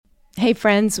Hey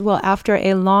friends, well, after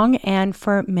a long and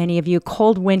for many of you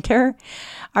cold winter,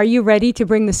 are you ready to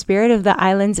bring the spirit of the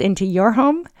islands into your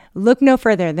home? Look no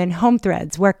further than Home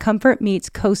Threads, where comfort meets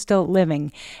coastal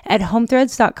living. At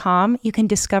homethreads.com, you can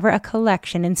discover a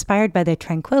collection inspired by the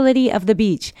tranquility of the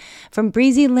beach. From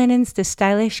breezy linens to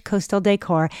stylish coastal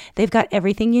decor, they've got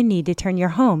everything you need to turn your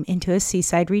home into a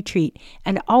seaside retreat,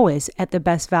 and always at the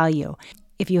best value.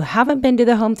 If you haven't been to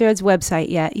the Home Threads website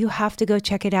yet, you have to go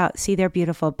check it out. See their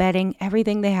beautiful bedding,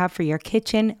 everything they have for your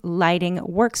kitchen, lighting,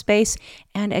 workspace,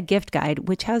 and a gift guide,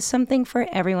 which has something for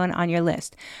everyone on your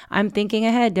list. I'm thinking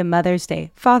ahead to Mother's Day,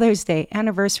 Father's Day,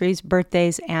 anniversaries,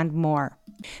 birthdays, and more.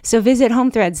 So visit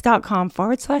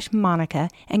homethreads.com/Monica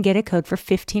and get a code for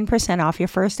 15% off your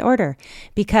first order.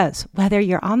 Because whether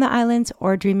you're on the islands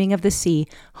or dreaming of the sea,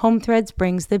 Home Threads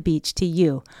brings the beach to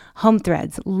you. Home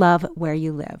Threads, love where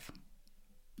you live.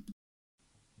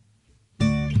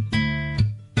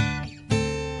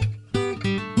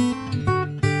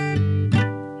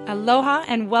 Aloha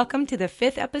and welcome to the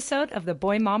 5th episode of the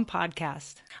Boy Mom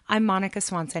Podcast. I'm Monica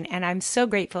Swanson and I'm so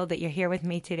grateful that you're here with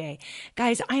me today.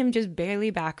 Guys, I am just barely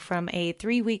back from a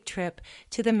 3-week trip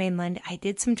to the mainland. I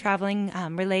did some traveling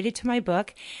related to my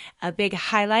book. A big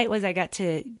highlight was I got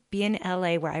to be in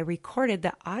LA where I recorded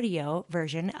the audio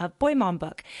version of Boy Mom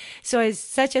Book. So it was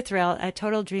such a thrill, a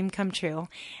total dream come true.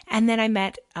 And then I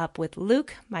met up with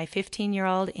Luke, my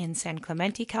 15-year-old in San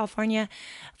Clemente, California,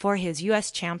 for his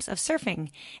U.S. Champs of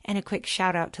Surfing. And a quick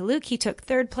shout out to Luke. He took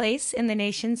 3rd place in the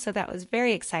nation, so that was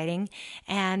very exciting.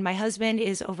 And my husband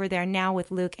is over there now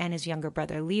with Luke and his younger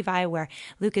brother Levi, where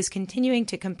Luke is continuing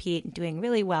to compete and doing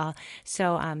really well.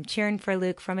 So I'm cheering for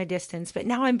Luke from a distance. But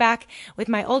now I'm back with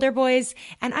my older boys,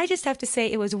 and I just have to say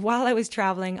it was while I was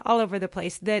traveling all over the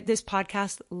place that this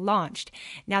podcast launched.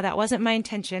 Now, that wasn't my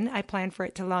intention. I planned for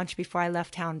it to launch before I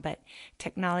left town, but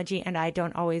technology and I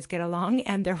don't always get along,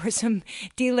 and there were some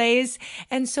delays.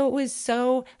 And so it was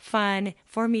so fun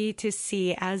for me to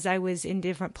see as I was in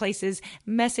different places,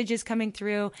 messages coming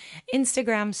through,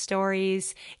 Instagram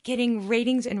stories, getting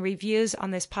ratings and reviews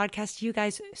on this podcast. You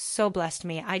guys so blessed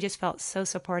me. I just felt so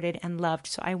supported and loved.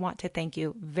 So I want to thank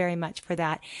you very much for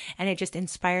that. And it just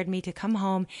inspired me to come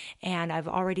home, and I've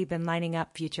already been lining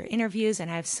up future interviews, and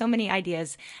I have so many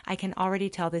ideas. I can already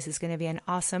tell this is going to be an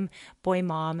awesome boy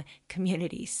mom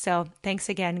community. So thanks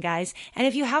again, guys. And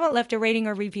if you haven't left a rating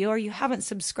or review, or you haven't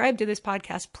subscribed to this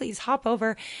podcast, please hop over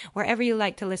wherever you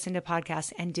like to listen to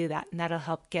podcasts and do that. And that'll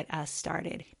help get us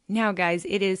started. Now, guys,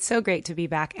 it is so great to be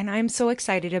back, and I'm so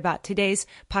excited about today's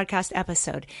podcast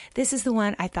episode. This is the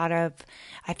one I thought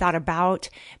about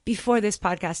before this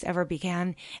podcast ever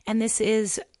began, and this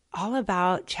is all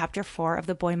about chapter 4 of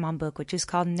the Boy Mom book, which is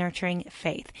called Nurturing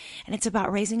Faith. And it's about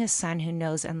raising a son who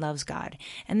knows and loves God.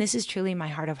 And this is truly my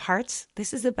heart of hearts.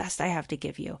 This is the best I have to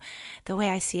give you. The way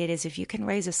I see it is, if you can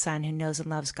raise a son who knows and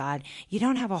loves God, you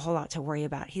don't have a whole lot to worry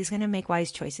about. He's going to make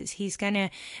wise choices. He's going to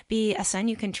be a son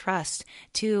you can trust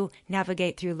to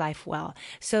navigate through life well.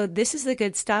 So this is the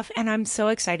good stuff. And I'm so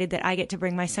excited that I get to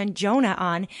bring my son Jonah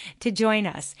on to join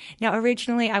us. Now,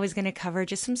 originally I was going to cover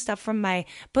just some stuff from my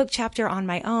book chapter on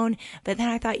my own. But then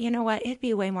I thought, you know what? It'd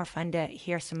be way more fun to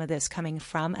hear some of this coming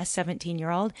from a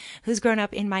 17-year-old who's grown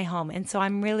up in my home. And so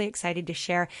I'm really excited to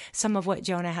share some of what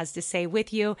Jonah has to say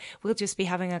with you. We'll just be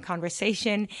having a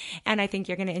conversation, and I think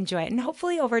you're going to enjoy it. And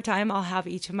hopefully over time, I'll have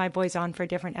each of my boys on for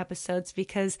different episodes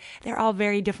because they're all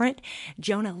very different.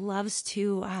 Jonah loves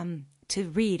to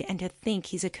read and to think.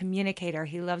 He's a communicator.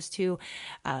 He loves to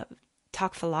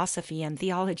talk philosophy and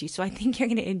theology. So I think you're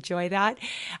going to enjoy that.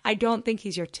 I don't think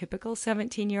he's your typical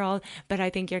 17-year-old, but I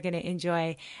think you're going to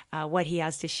enjoy what he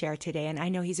has to share today. And I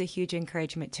know he's a huge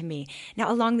encouragement to me.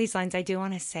 Now, along these lines, I do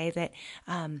want to say that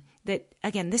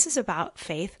again, this is about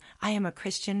faith. I am a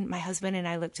Christian. My husband and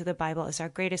I look to the Bible as our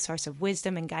greatest source of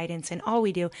wisdom and guidance in all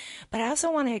we do. But I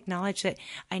also want to acknowledge that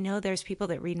I know there's people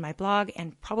that read my blog,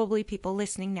 and probably people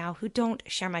listening now who don't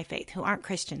share my faith, who aren't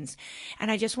Christians. And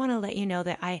I just want to let you know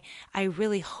that I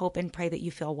really hope and pray that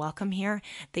you feel welcome here,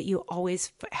 that you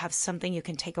always have something you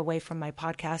can take away from my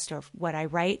podcast or what I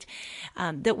write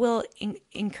that will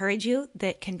encourage you,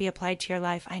 that can be applied to your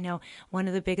life. I know one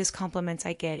of the biggest compliments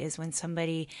I get is when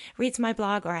somebody reads my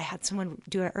blog, or I had someone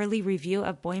do an early review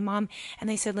of Boy Mom, and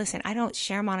they said, listen, I don't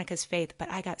share Monica's faith,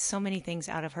 but I got so many things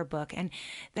out of her book. And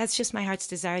that's just my heart's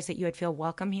desire, is that you would feel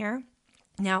welcome here.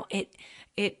 Now, it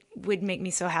would make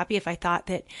me so happy if I thought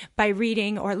that by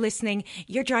reading or listening,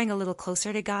 you're drawing a little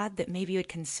closer to God, that maybe you would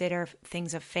consider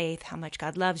things of faith, how much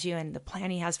God loves you and the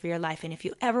plan he has for your life. And if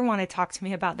you ever want to talk to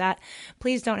me about that,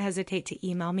 please don't hesitate to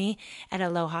email me at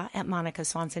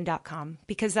aloha@monicaswanson.com,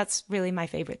 because that's really my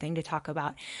favorite thing to talk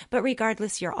about. But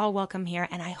regardless, you're all welcome here.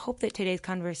 And I hope that today's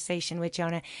conversation with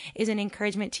Jonah is an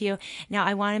encouragement to you. Now,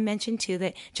 I want to mention too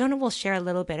that Jonah will share a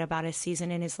little bit about a season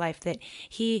in his life that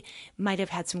he might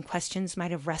have had some questions,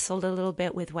 might have wrestled a little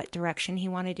bit with what direction he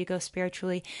wanted to go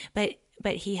spiritually, but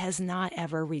he has not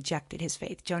ever rejected his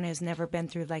faith. Jonah has never been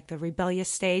through like the rebellious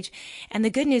stage. And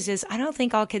the good news is, I don't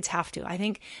think all kids have to. I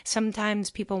think sometimes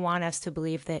people want us to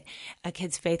believe that a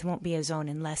kid's faith won't be his own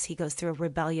unless he goes through a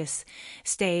rebellious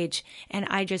stage. And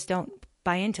I just don't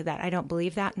buy into that. I don't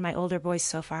believe that. And my older boys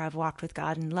so far have walked with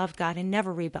God and loved God and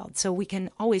never rebelled. So we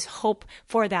can always hope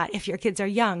for that if your kids are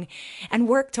young, and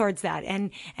work towards that.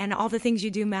 And all the things you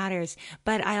do matters.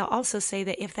 But I'll also say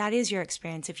that if that is your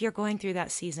experience, if you're going through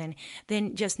that season,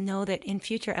 then just know that in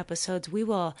future episodes, we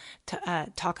will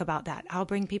talk about that. I'll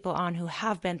bring people on who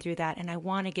have been through that. And I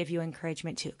want to give you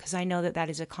encouragement too, because I know that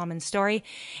that is a common story.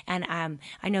 And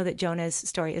I know that Jonah's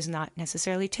story is not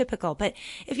necessarily typical. But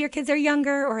if your kids are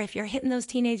younger, or if you're hitting those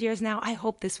teenage years now, I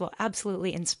hope this will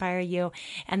absolutely inspire you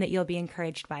and that you'll be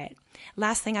encouraged by it.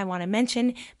 Last thing I want to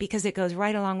mention, because it goes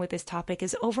right along with this topic,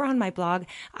 is over on my blog,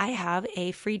 I have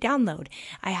a free download.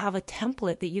 I have a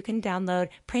template that you can download,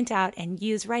 print out, and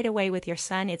use right away with your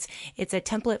son. It's a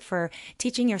template for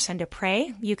teaching your son to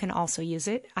pray. You can also use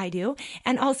it. I do.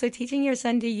 And also teaching your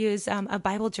son to use a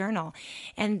Bible journal.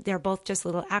 And they're both just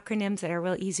little acronyms that are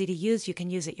real easy to use. You can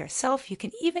use it yourself. You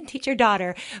can even teach your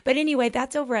daughter. But anyway,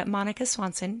 that's over at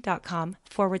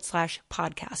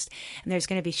monicaswanson.com/podcast. And there's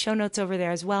going to be show notes over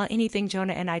there as well. Anything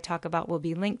Jonah and I talk about will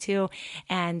be linked to.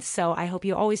 And so I hope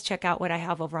you always check out what I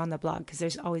have over on the blog, because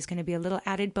there's always going to be a little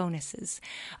added bonuses.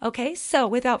 Okay, so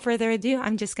without further ado,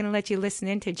 I'm just going to let you listen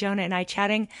in to Jonah and I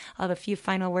chatting. I'll have a few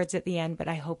final words at the end, but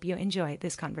I hope you enjoy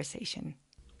this conversation.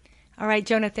 All right,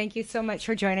 Jonah, thank you so much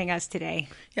for joining us today.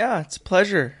 Yeah, it's a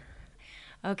pleasure.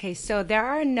 Okay, so there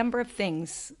are a number of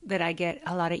things that I get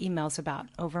a lot of emails about.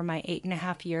 Over my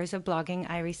 8.5 years of blogging,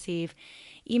 I receive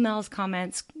emails,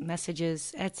 comments,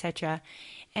 messages, etc.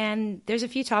 And there's a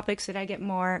few topics that I get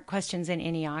more questions than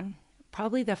any on.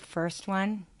 Probably the first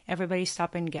one, everybody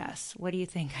stop and guess. What do you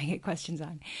think I get questions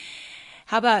on?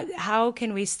 How about, how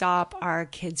can we stop our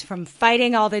kids from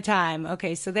fighting all the time?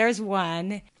 Okay, so there's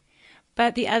one.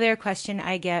 But the other question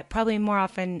I get, probably more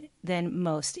often than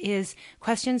most, is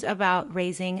questions about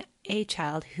raising a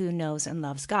child who knows and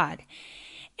loves God.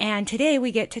 And today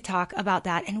we get to talk about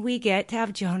that, and we get to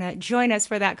have Jonah join us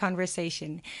for that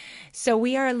conversation. So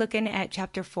we are looking at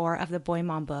chapter 4 of the Boy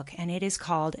Mom book, and it is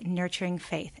called Nurturing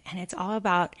Faith. And it's all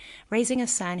about raising a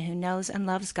son who knows and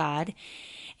loves God.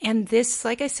 And this,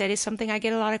 like I said, is something I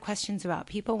get a lot of questions about.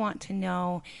 People want to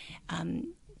know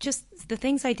just the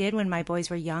things I did when my boys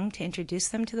were young to introduce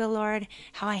them to the Lord,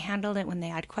 how I handled it when they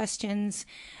had questions,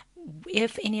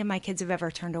 if any of my kids have ever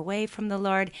turned away from the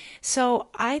Lord. So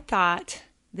I thought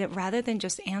that rather than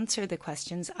just answer the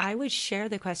questions, I would share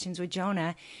the questions with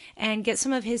Jonah and get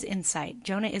some of his insight.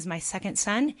 Jonah is my second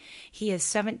son. He is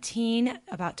 17,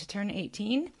 about to turn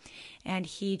 18, and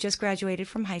he just graduated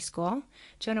from high school.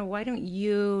 Jonah, why don't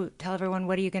you tell everyone,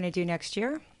 what are you going to do next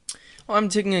year? Well, I'm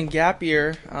taking a gap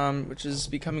year, which is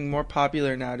becoming more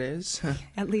popular nowadays.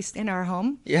 At least in our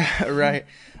home. Yeah, right.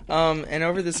 And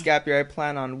over this gap year, I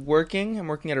plan on working. I'm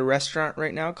working at a restaurant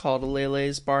right now called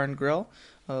Lele's Bar and Grill,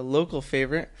 a local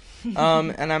favorite.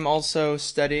 And I'm also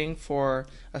studying for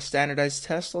a standardized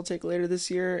test I'll take later this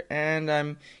year. And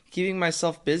I'm keeping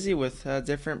myself busy with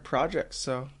different projects.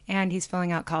 And he's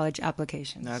filling out college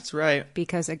applications. That's right.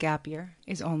 Because a gap year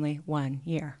is only 1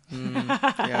 year.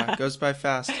 Yeah, it goes by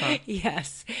fast, huh?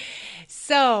 Yes.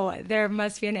 So there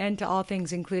must be an end to all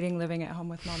things, including living at home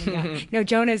with mom and dad. No,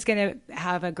 Jonah's going to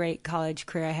have a great college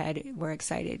career ahead. We're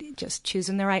excited. Just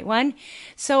choosing the right one.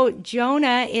 So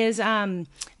Jonah is,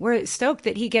 we're stoked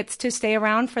that he gets to stay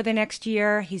around for the next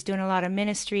year. He's doing a lot of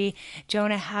ministry.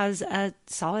 Jonah has a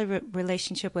solid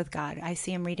relationship with God. I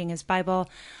see him reading his Bible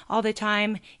all the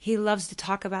time. He loves to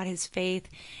talk about his faith.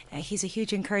 He's a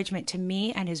huge encouragement to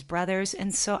me and his brothers.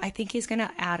 And so I think he's going to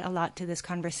add a lot to this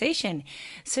conversation.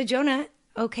 So Jonah,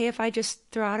 okay if I just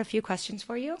throw out a few questions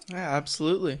for you? Yeah,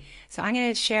 absolutely. So I'm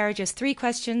going to share just 3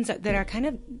 questions that are kind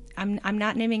of, I'm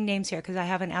not naming names here because I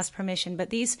haven't asked permission, but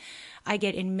these I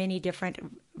get in many different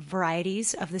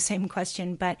varieties of the same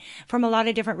question, but from a lot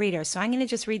of different readers. So I'm going to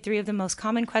just read 3 of the most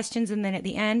common questions, and then at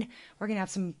the end, we're going to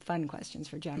have some fun questions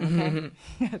for Jonah, okay?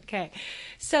 Okay.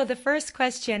 So the first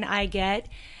question I get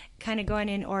kind of going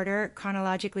in order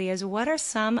chronologically, is what are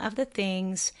some of the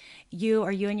things you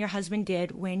and your husband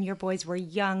did when your boys were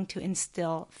young to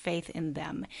instill faith in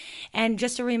them? And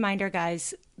just a reminder,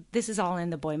 guys, this is all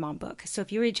in the Boy Mom book. So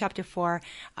if you read chapter 4,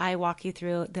 I walk you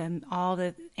through all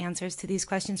the answers to these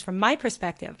questions from my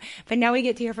perspective. But now we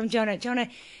get to hear from Jonah. Jonah,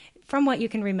 from what you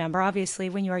can remember, obviously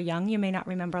when you are young, you may not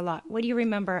remember a lot. What do you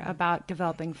remember about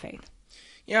developing faith?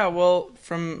 Yeah, well,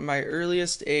 from my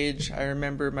earliest age, I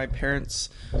remember my parents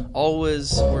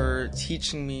always were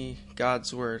teaching me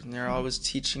God's Word, and they're always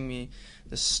teaching me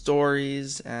the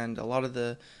stories and a lot of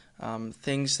the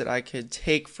things that I could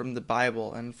take from the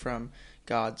Bible and from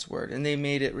God's Word. And they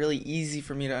made it really easy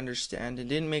for me to understand and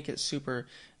didn't make it super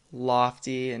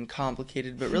lofty and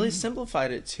complicated, but really simplified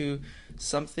it to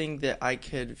something that I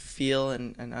could feel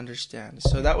and understand.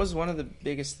 So that was one of the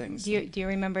biggest things. Do you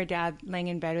remember Dad laying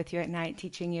in bed with you at night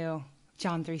teaching you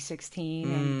John 3:16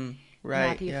 and right,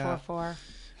 Matthew yeah. 4:4?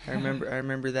 I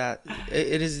remember that.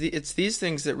 It's these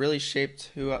things that really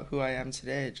shaped who I am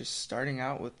today. Just starting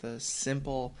out with the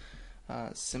simple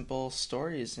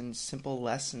stories and simple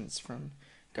lessons from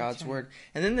God's Word.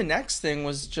 And then the next thing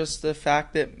was just the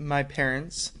fact that my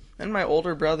parents and my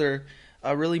older brother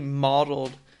really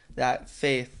modeled that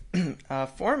faith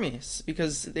for me,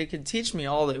 because they could teach me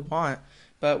all they want,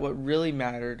 but what really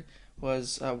mattered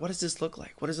was what does this look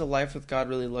like? What does a life with God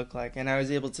really look like? And I was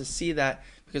able to see that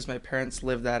because my parents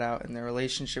lived that out in their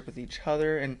relationship with each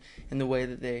other and in the way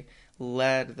that they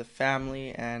led the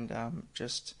family and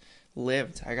just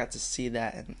lived. I got to see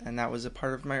that, and that was a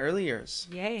part of my early years.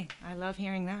 Yay. I love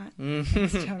hearing that.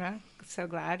 Thanks, Jonah. So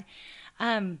glad.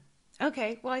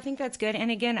 Okay, well, I think that's good. And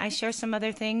again, I share some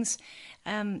other things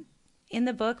in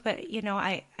the book, but,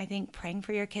 I think praying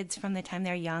for your kids from the time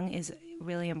they're young is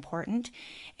really important.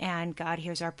 And God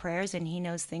hears our prayers, and He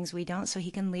knows things we don't, so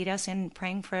He can lead us in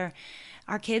praying for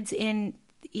our kids in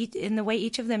the way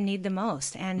each of them need the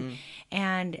most,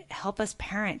 and help us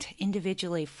parent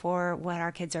individually for what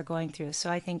our kids are going through.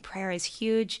 So I think prayer is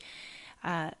huge.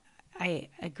 I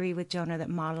agree with Jonah that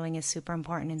modeling is super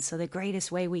important. And so the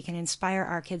greatest way we can inspire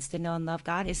our kids to know and love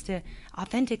God is to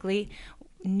authentically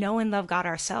know and love God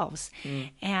ourselves.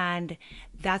 And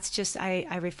that's just,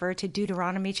 I refer to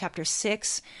Deuteronomy chapter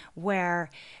 6,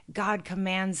 where God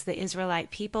commands the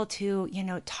Israelite people to,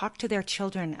 talk to their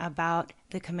children about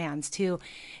the commands, to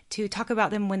talk about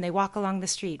them when they walk along the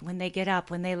street, when they get up,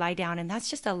 when they lie down. And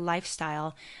that's just a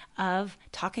lifestyle of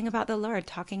talking about the Lord,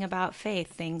 talking about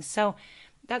faith things. So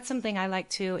that's something I like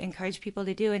to encourage people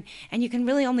to do. And you can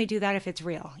really only do that if it's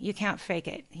real. You can't fake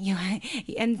it.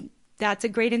 And that's a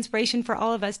great inspiration for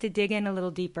all of us to dig in a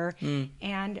little deeper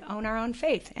and own our own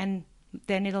faith. And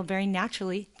then it'll very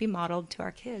naturally be modeled to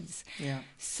our kids. Yeah.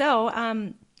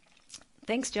 So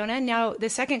thanks, Jonah. Now, the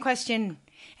second question,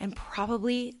 and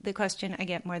probably the question I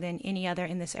get more than any other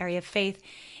in this area of faith,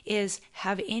 is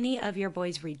have any of your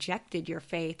boys rejected your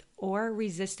faith or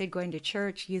resisted going to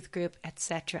church, youth group,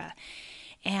 etc.?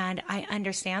 And I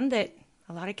understand that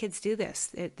a lot of kids do this.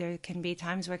 There can be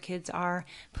times where kids are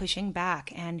pushing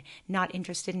back and not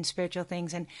interested in spiritual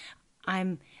things. And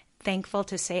I'm thankful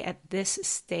to say at this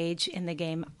stage in the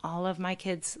game, all of my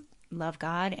kids love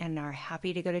God and are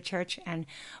happy to go to church and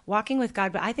walking with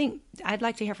God. But I think I'd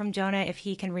like to hear from Jonah if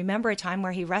he can remember a time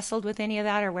where he wrestled with any of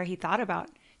that or where he thought about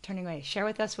turning away. Share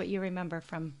with us what you remember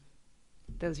from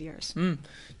those years.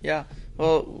 Yeah.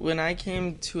 Well, when I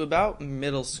came to about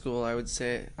middle school, I would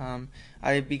say,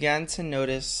 I began to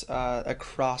notice a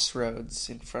crossroads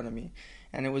in front of me.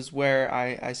 And it was where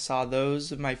I saw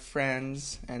those of my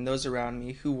friends and those around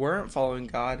me who weren't following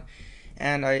God.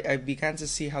 And I began to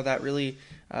see how that really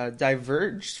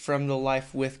diverged from the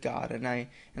life with God. And I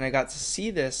got to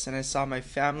see this, and I saw my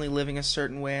family living a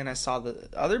certain way, and I saw the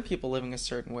other people living a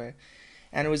certain way.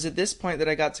 And it was at this point that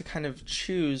I got to kind of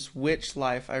choose which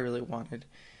life I really wanted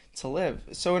to live.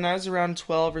 So when I was around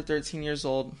 12 or 13 years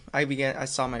old, I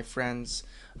saw my friends,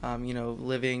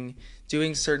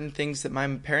 doing certain things that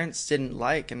my parents didn't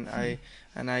like. And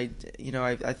I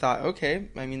thought, okay,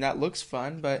 I mean, that looks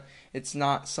fun, but it's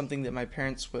not something that my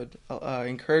parents would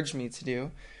encourage me to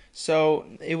do. So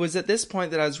it was at this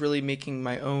point that I was really making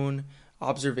my own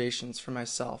observations for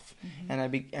myself, and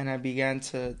I began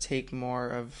to take more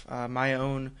of my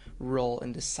own role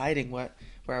in deciding where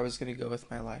I was going to go with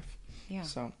my life. Yeah.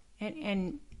 So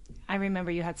and I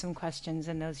remember you had some questions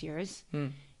in those years.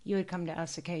 You would come to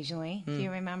us occasionally. Do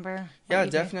you remember? Yeah,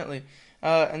 definitely.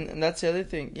 And that's the other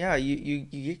thing. Yeah, you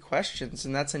get questions,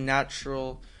 and that's a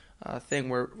natural thing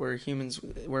where humans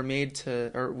were made to,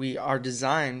 or we are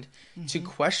designed to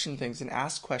question things and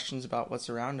ask questions about what's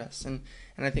around us. And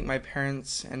I think my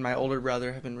parents and my older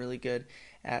brother have been really good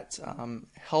at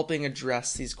helping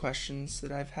address these questions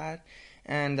that I've had.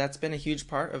 And that's been a huge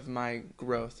part of my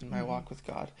growth and my walk with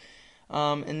God.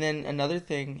 And then another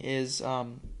thing is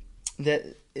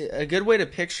that a good way to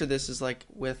picture this is like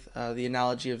with the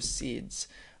analogy of seeds.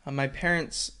 My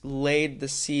parents laid the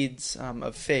seeds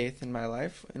of faith in my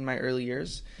life in my early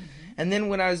years. And then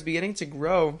when I was beginning to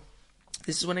grow,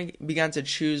 this is when I began to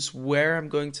choose where I'm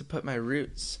going to put my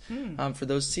roots for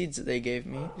those seeds that they gave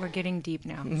me. We're getting deep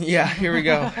now. Yeah, here we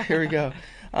go.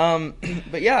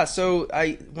 But yeah, so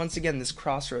once again, this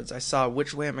crossroads, I saw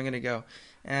which way am I going to go.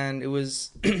 And it was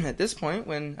at this point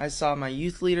when I saw my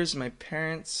youth leaders and my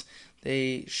parents,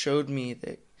 they showed me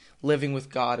that living with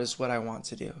God is what I want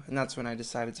to do. And that's when I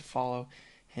decided to follow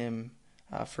him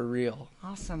for real.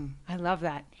 Awesome. I love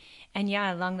that. And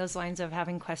yeah, along those lines of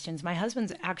having questions, my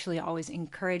husband's actually always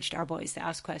encouraged our boys to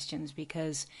ask questions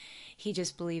because he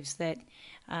just believes that,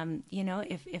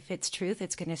 if it's truth,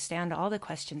 it's going to stand all the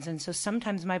questions. And so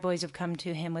sometimes my boys have come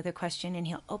to him with a question and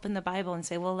he'll open the Bible and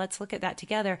say, well, let's look at that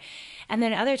together. And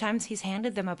then other times he's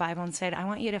handed them a Bible and said, I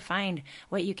want you to find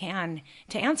what you can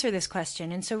to answer this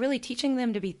question. And so really teaching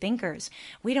them to be thinkers.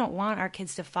 We don't want our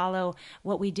kids to follow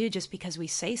what we do just because we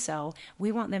say so.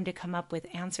 We want them to come up with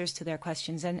answers to their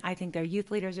questions. And I think their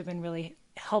youth leaders have been really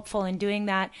helpful in doing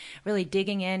that, really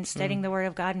digging in, studying the Word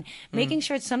of God, and making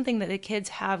sure it's something that the kids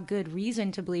have good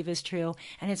reason to believe is true,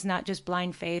 and it's not just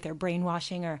blind faith or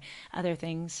brainwashing or other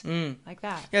things like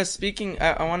that. Yeah,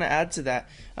 I want to add to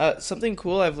that. Something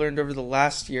cool I've learned over the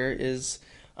last year is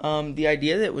the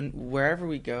idea that wherever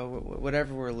we go,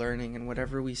 whatever we're learning and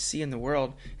whatever we see in the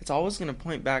world, it's always going to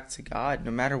point back to God,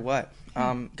 no matter what.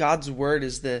 God's Word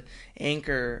is the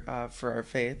anchor for our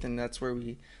faith, and that's where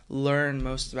we learn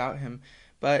most about him.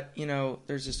 But,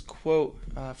 there's this quote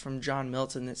from John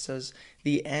Milton that says,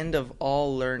 the end of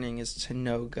all learning is to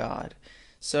know God.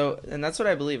 So, and that's what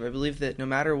I believe. I believe that no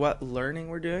matter what learning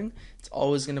we're doing, it's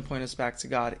always going to point us back to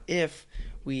God if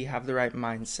we have the right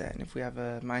mindset, and if we have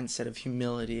a mindset of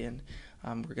humility, and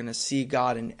we're going to see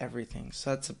God in everything. So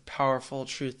that's a powerful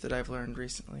truth that I've learned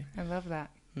recently. I love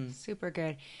that. Super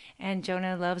good. And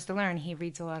Jonah loves to learn. He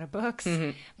reads a lot of books,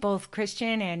 both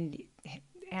Christian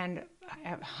and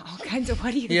all kinds of,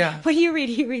 what do you read?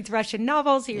 He reads Russian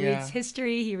novels, he reads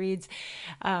history, he reads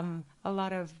a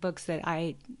lot of books that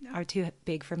are too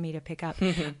big for me to pick up.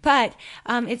 But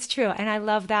it's true, and I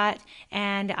love that,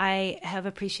 and I have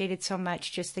appreciated so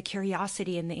much just the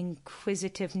curiosity and the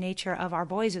inquisitive nature of our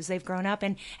boys as they've grown up,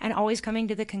 and always coming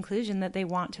to the conclusion that they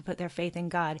want to put their faith in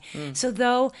God. So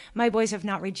though my boys have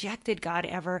not rejected God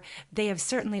ever, they have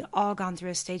certainly all gone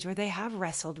through a stage where they have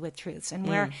wrestled with truths, and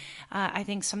where I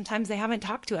think sometimes they haven't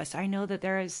talked to us. I know that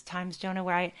there is times, Jonah,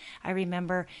 where I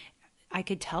remember I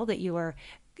could tell that you were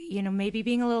maybe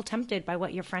being a little tempted by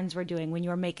what your friends were doing when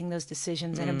you were making those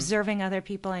decisions and observing other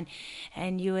people,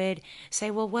 and you would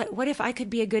say, well, what if I could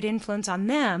be a good influence on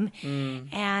them?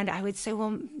 And I would say,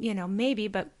 well, maybe,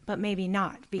 but maybe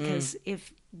not, because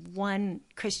if one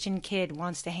Christian kid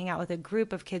wants to hang out with a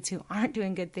group of kids who aren't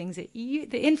doing good things, the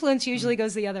influence usually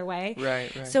goes the other way.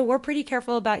 Right. So we're pretty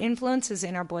careful about influences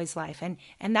in our boys' life.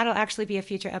 And that'll actually be a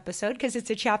future episode because it's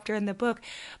a chapter in the book.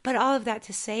 But all of that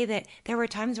to say that there were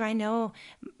times where I know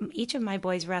each of my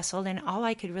boys wrestled, and all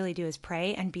I could really do is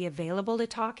pray and be available to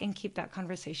talk and keep that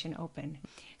conversation open.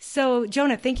 So,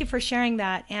 Jonah, thank you for sharing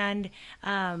that. And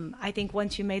I think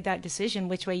once you made that decision,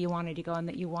 which way you wanted to go and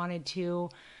that you wanted to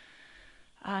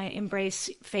embrace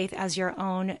faith as your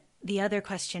own, the other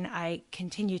question I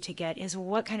continue to get is,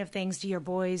 what kind of things do your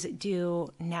boys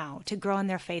do now to grow in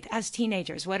their faith as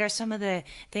teenagers? What are some of the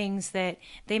things that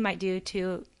they might do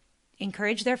to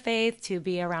encourage their faith, to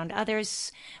be around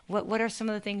others? What are some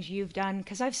of the things you've done?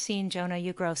 Because I've seen, Jonah,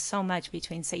 you grow so much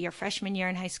between, say, your freshman year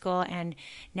in high school and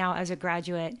now as a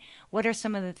graduate. What are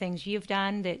some of the things you've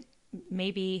done that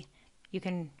maybe you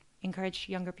can encourage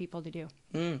younger people to do?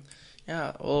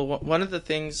 Yeah, well, one of the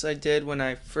things I did when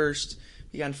I first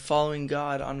began following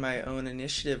God on my own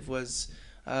initiative was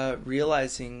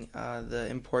realizing the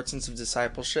importance of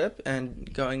discipleship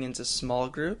and going into small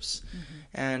groups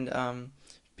and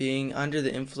being under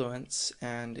the influence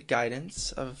and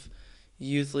guidance of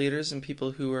youth leaders and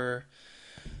people who are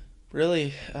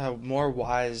really more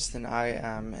wise than I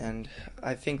am. And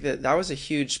I think that was a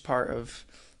huge part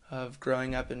of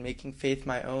growing up and making faith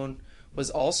my own, was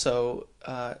also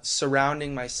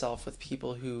surrounding myself with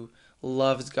people who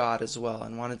loved God as well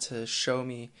and wanted to show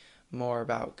me more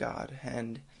about God.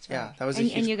 And that was a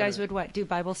huge part. And you guys would do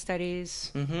Bible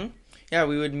studies? Yeah,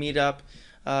 we would meet up,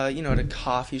 at a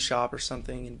coffee shop or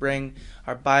something, and bring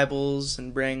our Bibles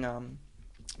and bring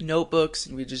notebooks,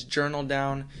 and we just journal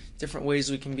down different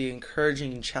ways we can be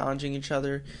encouraging and challenging each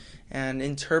other and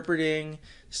interpreting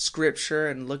scripture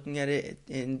and looking at it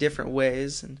in different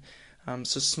ways. And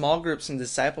so small groups and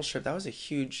discipleship, that was a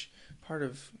huge part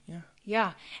of,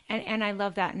 Yeah, and I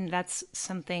love that, and that's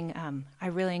something I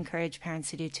really encourage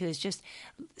parents to do too, is just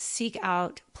seek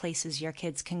out places your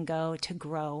kids can go to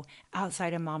grow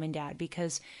outside of mom and dad,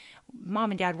 because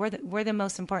mom and dad, we're the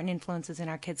most important influences in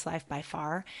our kids' life by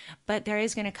far, but there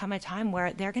is going to come a time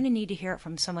where they're going to need to hear it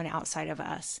from someone outside of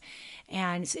us.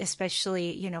 And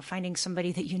especially, finding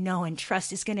somebody that you know and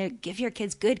trust is going to give your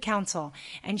kids good counsel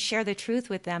and share the truth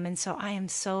with them. And so I am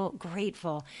so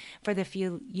grateful for the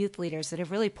few youth leaders that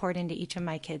have really poured into each of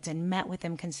my kids and met with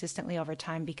them consistently over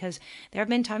time, because there have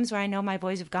been times where I know my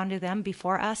boys have gone to them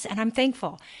before us, and I'm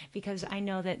thankful because I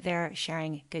know that they're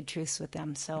sharing good truths with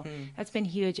them. So that's been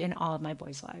huge in all of my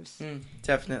boys' lives.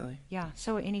 Definitely. Yeah.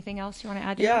 So anything else you want to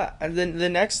add to that? And then the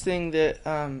next thing that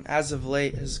as of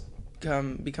late has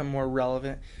become more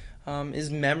relevant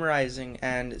is memorizing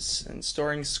and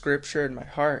storing scripture in my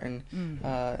heart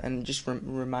and just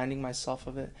reminding myself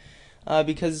of it.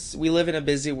 Because we live in a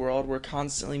busy world, we're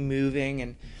constantly moving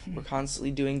and we're constantly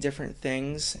doing different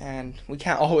things, and we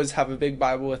can't always have a big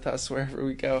Bible with us wherever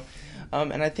we go.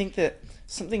 And I think that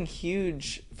something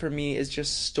huge for me is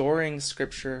just storing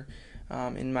scripture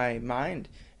in my mind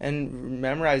and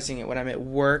memorizing it when I'm at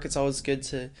work. It's always good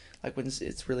to, like, when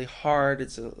it's really hard,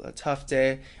 it's a tough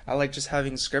day, I like just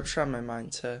having scripture on my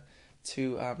mind to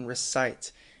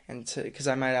recite, and because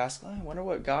I might ask, I wonder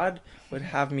what God would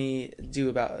have me do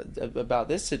about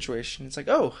this situation. It's like,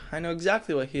 oh, I know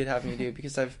exactly what He'd have me do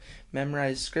because I've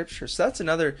memorized scripture. So that's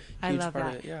another huge part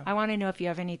of it. Yeah. I want to know if you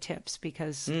have any tips,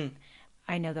 because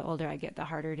I know the older I get, the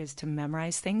harder it is to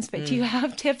memorize things. But do you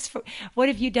have tips for what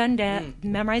have you done to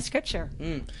memorize scripture?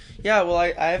 Yeah, well,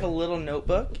 I have a little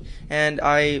notebook, and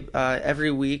I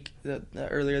every week,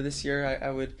 earlier this year, I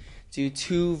would do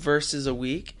 2 verses a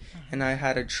week, and I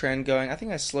had a trend going. I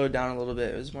think I slowed down a little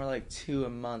bit. It was more like 2 a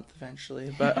month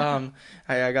eventually, but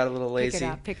I got a little lazy.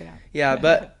 Pick it up. Yeah,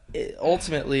 but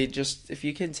ultimately, just if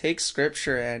you can take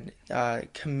scripture and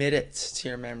commit it to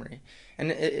your memory, and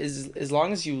as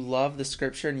long as you love the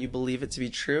scripture and you believe it to be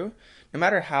true, no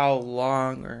matter how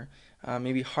long or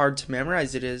maybe hard to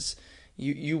memorize it is,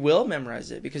 you will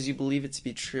memorize it because you believe it to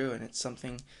be true, and it's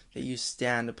something that you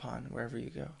stand upon wherever you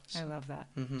go. So. I love that.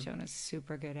 Jonah's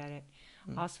super good at it.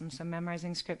 Awesome. So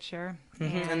memorizing scripture.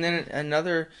 And then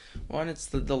another one, it's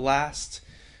the last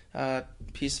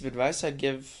piece of advice I'd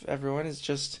give everyone, is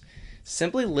just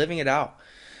simply living it out.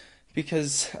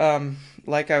 Because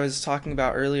like I was talking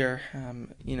about earlier,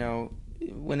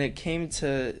 when it came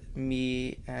to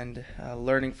me and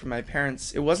learning from my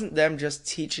parents, it wasn't them just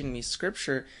teaching me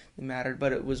scripture that mattered,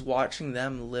 but it was watching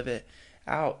them live it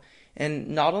out. And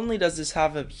not only does this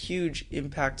have a huge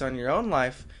impact on your own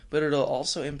life, but it'll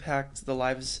also impact the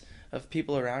lives of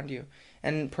people around you.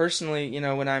 And personally,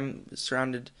 when I'm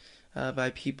surrounded by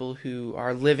people who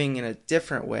are living in a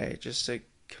different way, just a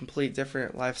complete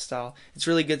different lifestyle, it's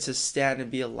really good to stand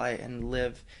and be a light and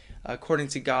live according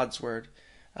to God's word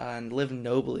and live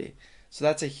nobly. So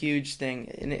that's a huge thing.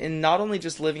 And not only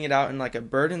just living it out in like a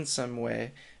burdensome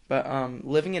way, but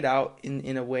living it out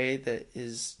in a way that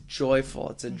is joyful.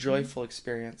 It's a joyful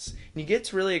experience. And you get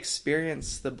to really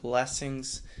experience the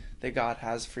blessings that God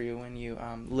has for you when you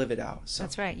live it out. So.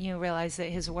 That's right. You realize that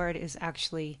His word is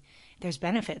actually, there's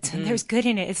benefits and there's good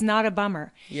in it. It's not a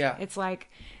bummer. Yeah. It's like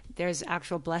there's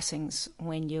actual blessings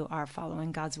when you are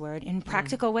following God's word in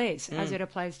practical ways as it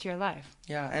applies to your life.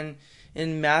 Yeah. And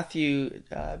in Matthew,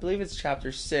 I believe it's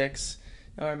chapter 6,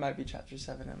 or it might be chapter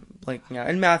 7, I'm blanking out.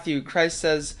 In Matthew, Christ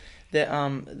says that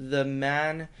the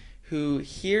man who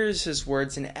hears His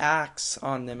words and acts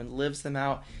on them and lives them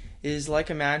out is like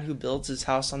a man who builds his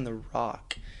house on the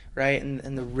rock, right?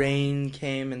 And the rain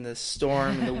came and the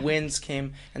storm and the winds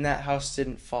came, and that house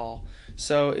didn't fall.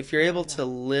 So if you're able to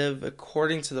live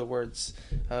according to the words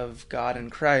of God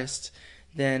and Christ,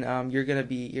 then you're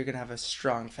gonna have a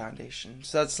strong foundation.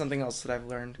 So that's something else that I've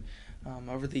learned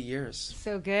over the years.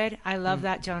 So good. I love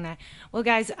that, Jonah. Well,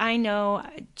 guys, I know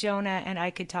Jonah and I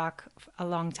could talk a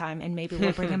long time, and maybe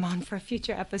we'll bring him on for a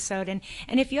future episode. And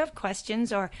if you have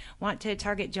questions or want to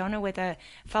target Jonah with a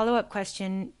follow-up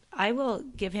question, I will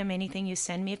give him anything you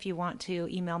send me. If you want to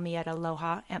email me at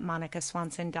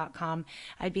aloha@monicaswanson.com,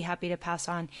 I'd be happy to pass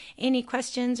on any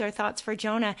questions or thoughts for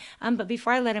Jonah. But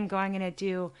before I let him go, I'm going to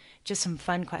do just some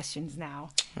fun questions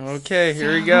now. Okay,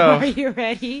 here we go. Are you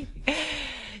ready?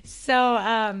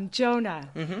 So, Jonah,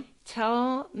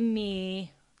 tell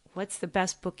me, what's the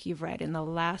best book you've read in the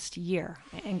last year?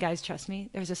 And guys, trust me,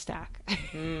 there's a stack.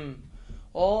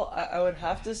 Well, I would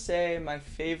have to say my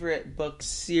favorite book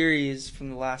series from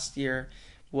the last year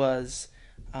was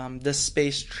the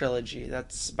Space Trilogy.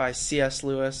 That's by C.S.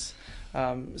 Lewis.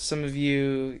 Some of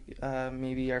you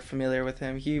maybe are familiar with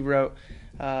him. He wrote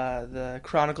the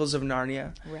Chronicles of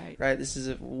Narnia. Right. This is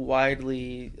a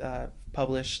widely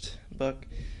published book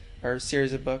or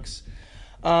series of books.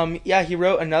 He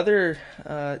wrote another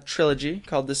trilogy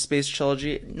called the Space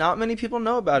Trilogy. Not many people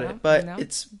know about it, but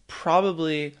it's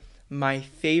probably my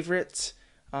favorite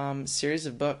series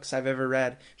of books I've ever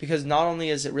read, because not only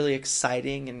is it really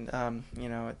exciting and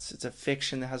it's a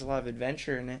fiction that has a lot of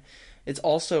adventure in it, it's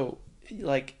also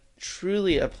like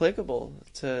truly applicable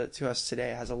to us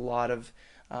today. It has a lot of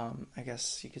I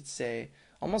guess you could say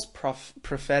almost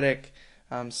prophetic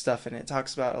stuff in it. It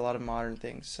talks about a lot of modern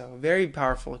things. So very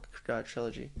powerful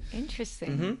trilogy.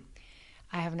 Interesting. Mm-hmm.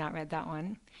 I have not read that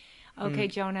one. Okay,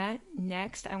 Jonah,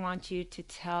 next I want you to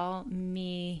tell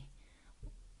me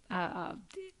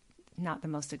not the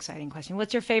most exciting question.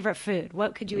 What's your favorite food?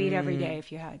 What could you eat every day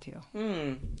if you had to?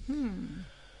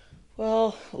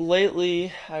 Well,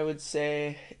 lately I would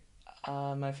say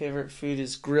my favorite food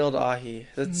is grilled ahi.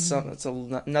 That's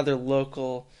another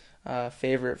local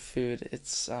favorite food.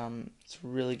 It's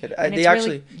really good.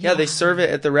 They serve it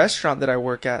at the restaurant that I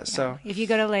work at. Yeah. So if you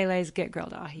go to Lele's, get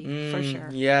grilled ahi for sure.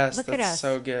 Yes, look that's at us.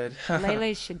 So good.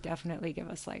 Lele's should definitely give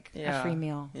us a free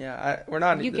meal. Yeah, we're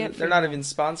not. They're not even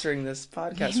sponsoring this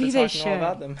podcast. Maybe we're talking all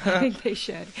about them. I think they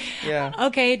should. Yeah.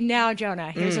 Okay, now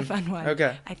Jonah, here's a fun one.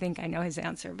 Okay. I think I know his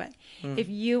answer, but if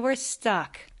you were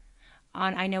stuck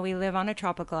I know we live on a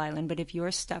tropical island, but if you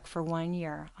were stuck for 1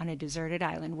 year on a deserted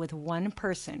island with one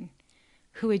person,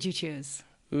 who would you choose?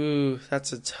 Ooh,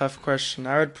 that's a tough question.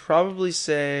 I would probably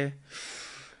say,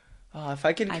 if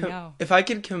I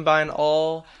could combine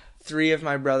all three of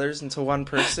my brothers into one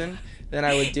person, then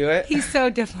I would do it. He's so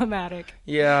diplomatic.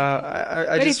 Yeah,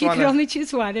 but if you could only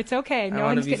choose one, it's okay. No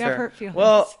one's gonna have hurt feelings.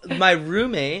 Well, my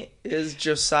roommate is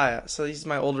Josiah, so he's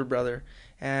my older brother.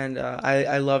 And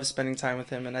I love spending time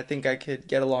with him, and I think I could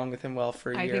get along with him well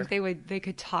for a year. I think they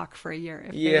could talk for a year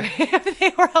if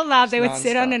they were allowed. They would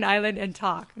sit on an island and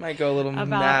talk. Might go a little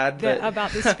mad,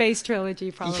 about the space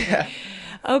trilogy, probably. Yeah.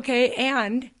 Okay,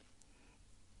 and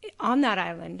on that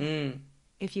island,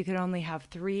 if you could only have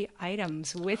 3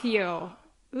 items with you,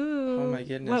 oh my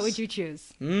goodness, what would you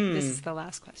choose? This is the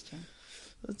last question.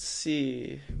 Let's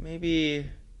see, maybe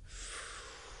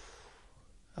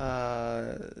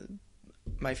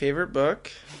my favorite book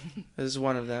is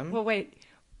one of them. Well, wait.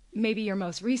 Maybe your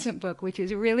most recent book, which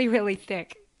is really, really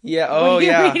thick. Yeah. Oh,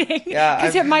 yeah. Yeah.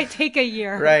 Because it might take a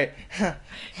year. Right.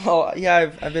 Well,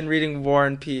 yeah. I've been reading War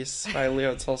and Peace by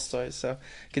Leo Tolstoy, so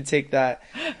I could take that.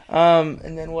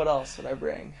 And then what else would I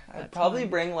bring? I'd probably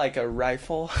bring like a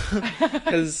rifle,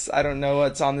 because I don't know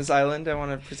what's on this island. I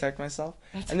want to protect myself.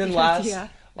 And then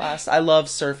last, I love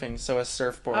surfing, so a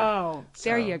surfboard. Oh,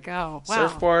 there you go. Wow.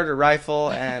 Surfboard, a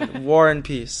rifle, and War and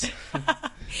Peace.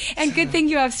 And good thing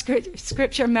you have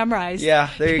scripture memorized. Yeah,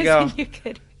 there you go. You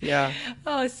could. Yeah.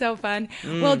 Oh, so fun.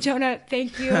 Well, Jonah,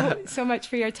 thank you so much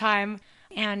for your time.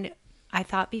 And I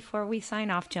thought before we sign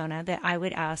off, Jonah, that I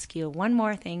would ask you one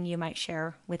more thing you might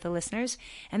share with the listeners.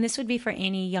 And this would be for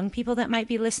any young people that might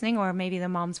be listening, or maybe the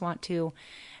moms want to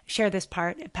share this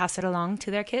part, pass it along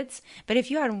to their kids. But if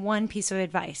you had one piece of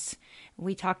advice,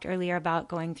 we talked earlier about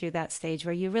going through that stage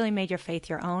where you really made your faith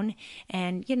your own,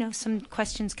 and, some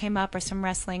questions came up or some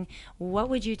wrestling. What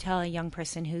would you tell a young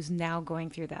person who's now going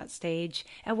through that stage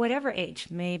at whatever age?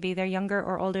 Maybe they're younger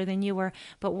or older than you were,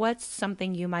 but what's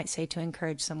something you might say to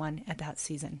encourage someone at that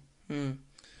season?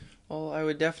 Well, I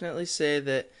would definitely say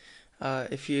that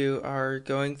if you are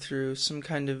going through some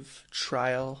kind of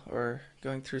trial or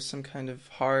going through some kind of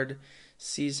hard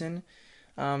season,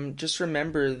 just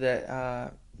remember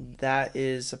that that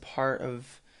is a part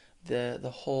of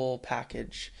the whole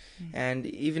package. And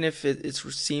even if it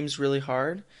seems really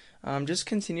hard, just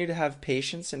continue to have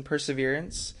patience and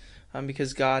perseverance,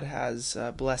 because God has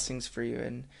blessings for you,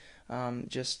 and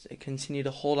just continue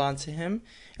to hold on to Him,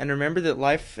 and remember that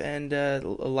life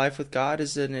with God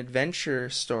is an adventure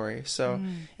story. So,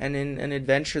 and in an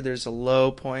adventure, there's a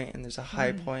low point and there's a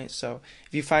high point. So,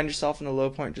 if you find yourself in a low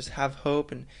point, just have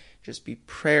hope and just be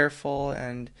prayerful,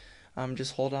 and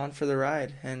just hold on for the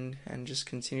ride, and just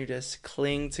continue to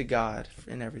cling to God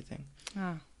in everything.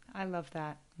 Oh, I love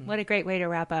that. What a great way to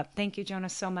wrap up. Thank you, Jonah,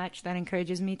 so much. That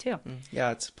encourages me too.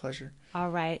 Yeah, it's a pleasure. All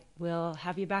right. We'll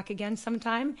have you back again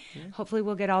sometime. Yeah. Hopefully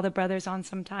we'll get all the brothers on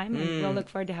sometime, and we'll look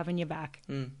forward to having you back.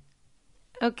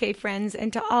 Okay, friends,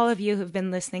 and to all of you who've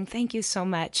been listening, thank you so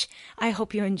much. I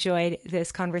hope you enjoyed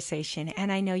this conversation,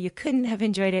 and I know you couldn't have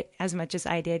enjoyed it as much as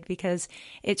I did because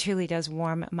it truly does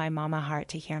warm my mama heart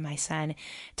to hear my son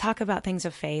talk about things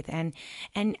of faith. And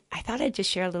I thought I'd just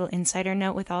share a little insider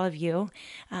note with all of you,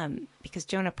 because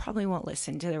Jonah probably won't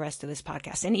listen to the rest of this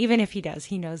podcast, and even if he does,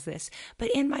 he knows this.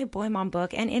 But in my Boy Mom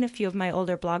book and in a few of my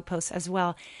older blog posts as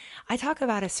well, I talk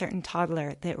about a certain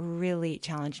toddler that really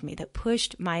challenged me, that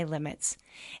pushed my limits.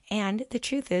 And the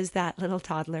truth is that little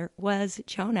toddler was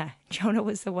Jonah. Jonah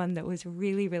was the one that was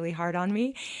really, really hard on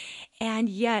me. And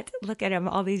yet, look at him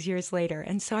all these years later.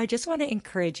 And so I just want to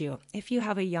encourage you, if you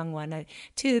have a young one, a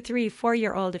 2, 3,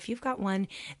 4-year-old, if you've got one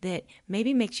that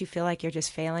maybe makes you feel like you're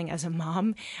just failing as a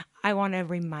mom, I want to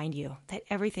remind you that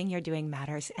everything you're doing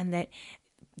matters and that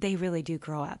they really do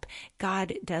grow up.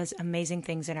 God does amazing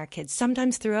things in our kids,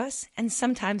 sometimes through us and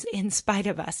sometimes in spite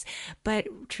of us. But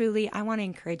truly, I want to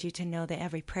encourage you to know that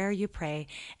every prayer you pray,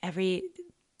 every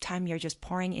time you're just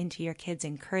pouring into your kids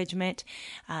encouragement,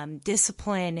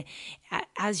 discipline,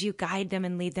 as you guide them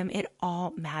and lead them, it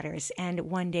all matters. And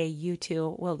one day you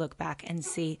too will look back and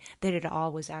see that it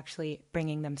all was actually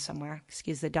bringing them somewhere.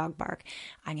 Excuse the dog bark.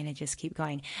 I'm going to just keep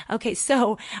going. Okay.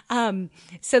 So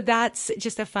that's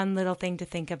just a fun little thing to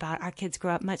think about. Our kids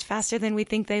grow up much faster than we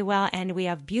think they will, and we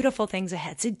have beautiful things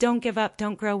ahead. So don't give up.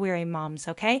 Don't grow weary, moms.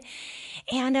 Okay.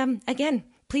 And, again,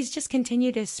 please just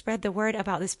continue to spread the word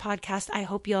about this podcast. I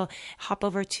hope you'll hop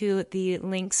over to the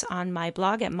links on my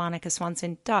blog at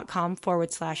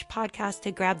monicaswanson.com/podcast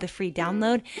to grab the free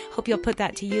download. Hope you'll put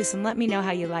that to use and let me know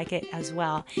how you like it as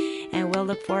well. And we'll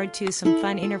look forward to some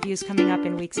fun interviews coming up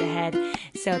in weeks ahead.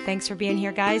 So thanks for being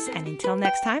here, guys. And until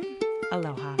next time,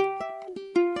 aloha.